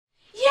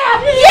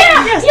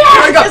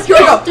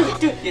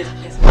do it. Yes,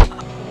 yes.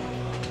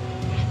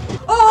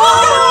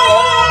 Oh!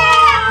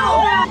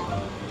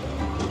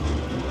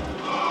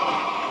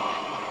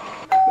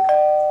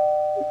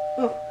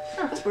 Oh,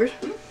 that's weird.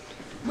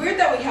 Weird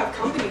that we have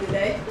company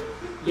today.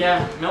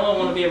 Yeah, no one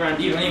want to be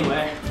around you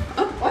anyway.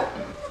 Oh, what?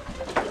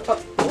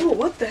 Oh,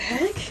 what the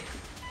heck?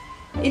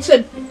 It's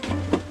a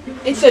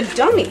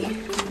dummy.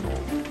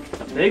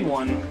 A big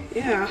one.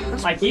 Yeah,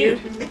 that's like weird.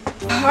 you.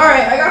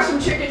 Alright, I got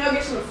some chicken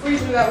nuggets in the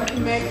freezer that we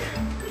can make.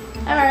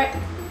 Alright.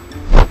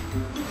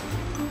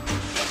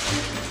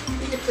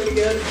 These are pretty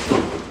good.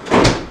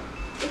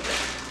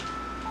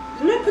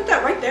 Didn't I put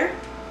that right there?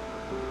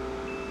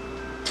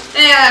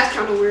 Yeah, that's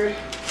kind of weird.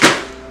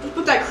 Let's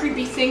put that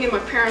creepy thing in my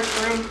parents'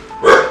 room.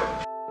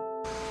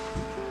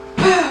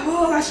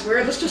 Well, that's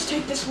weird. Let's just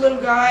take this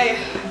little guy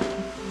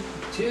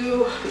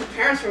to the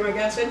parents' room, I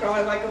guess. They'd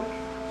probably like him.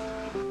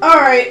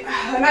 Alright,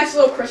 a nice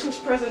little Christmas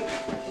present.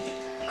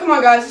 Come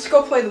on, guys, let's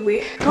go play the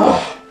Wii.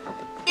 Oh,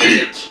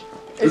 idiot!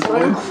 It's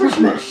on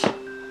Christmas.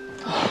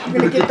 I'm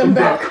gonna get them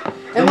back.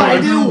 And when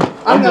I do,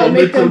 I'm gonna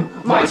make them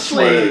my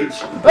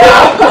slaves.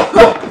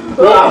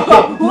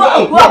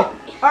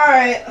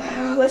 Alright,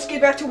 let's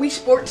get back to Wii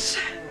Sports.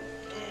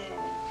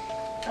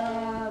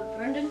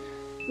 Brendon?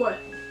 What?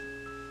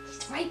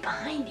 He's right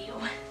behind you.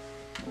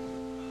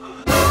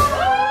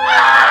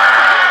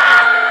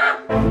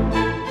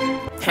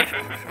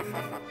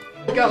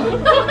 Go. Go,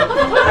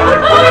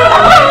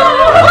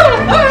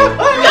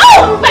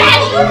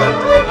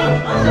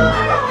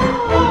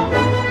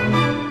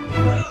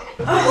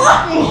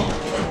 Fatty!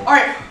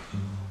 Alright,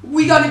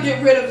 we gotta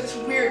get rid of this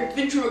weird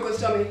ventriloquist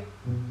dummy.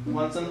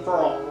 Once and for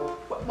all.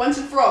 Once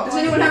and for all. Does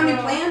anyone have any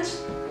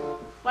plans?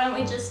 Why don't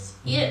we just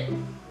eat it?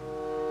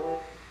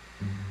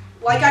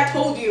 Like I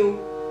told you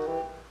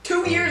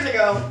 2 years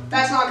ago,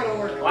 that's not gonna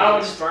work. Why don't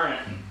we just burn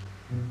it?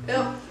 I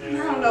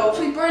don't know. If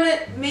we burn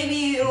it,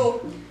 maybe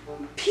it'll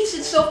piece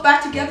itself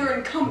back together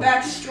and come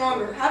back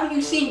stronger. Haven't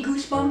you seen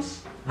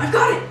Goosebumps? I've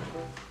got it.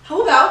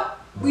 How about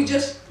we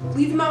just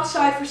leave him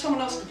outside for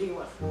someone else to deal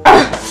with?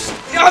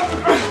 You're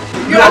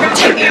not gonna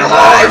take me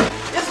alive!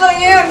 Yes, I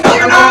am. No,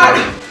 you're not!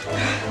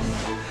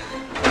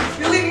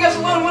 You're leaving us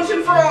alone once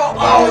and for all.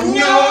 Oh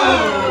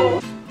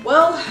no!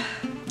 Well,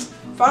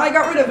 finally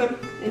got rid of him.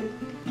 And,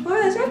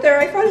 well, it's right there.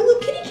 I found a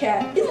little kitty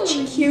cat. Isn't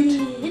she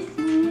cute?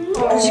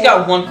 I just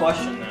got one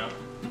question though.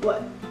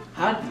 What?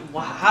 How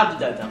did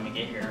that dummy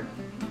get here?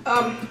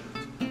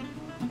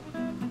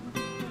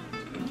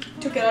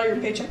 Took it out of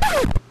your paycheck.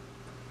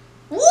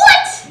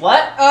 What?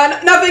 What?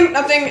 Nothing.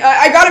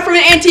 I got it from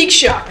an antique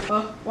shop.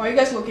 Why are you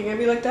guys looking at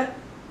me like that?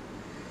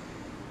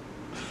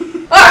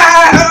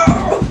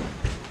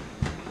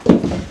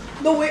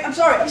 No, wait, I'm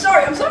sorry, I'm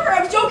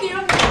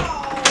joking.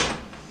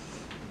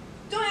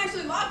 Don't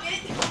actually lock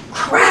it.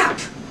 Crap!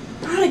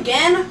 Not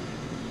again.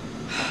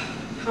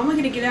 How am I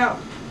gonna get out?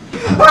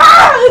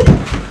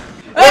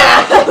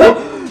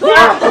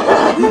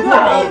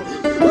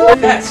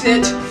 That's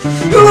it.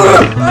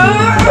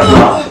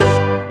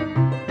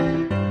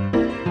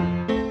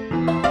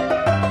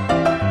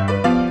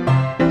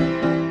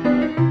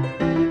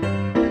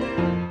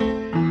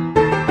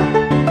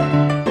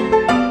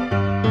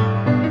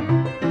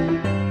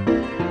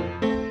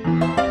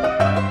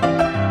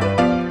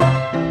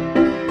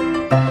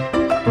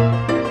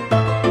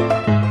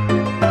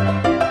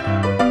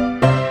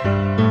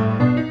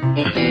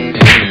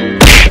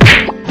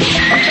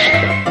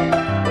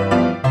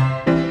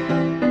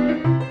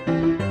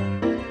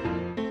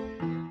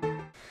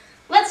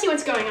 Let's see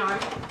what's going on.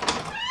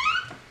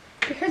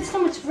 We heard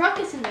so much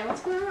ruckus in there.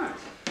 What's going on?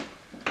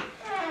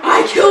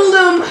 I killed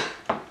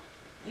him!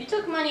 You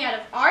took money out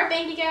of our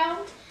bank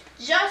account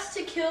just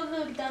to kill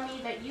the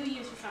dummy that you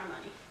used with our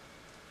money.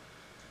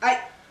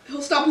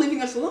 He'll stop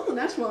leaving us alone,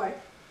 that's why.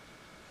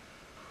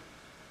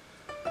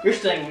 You're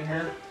staying in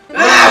here.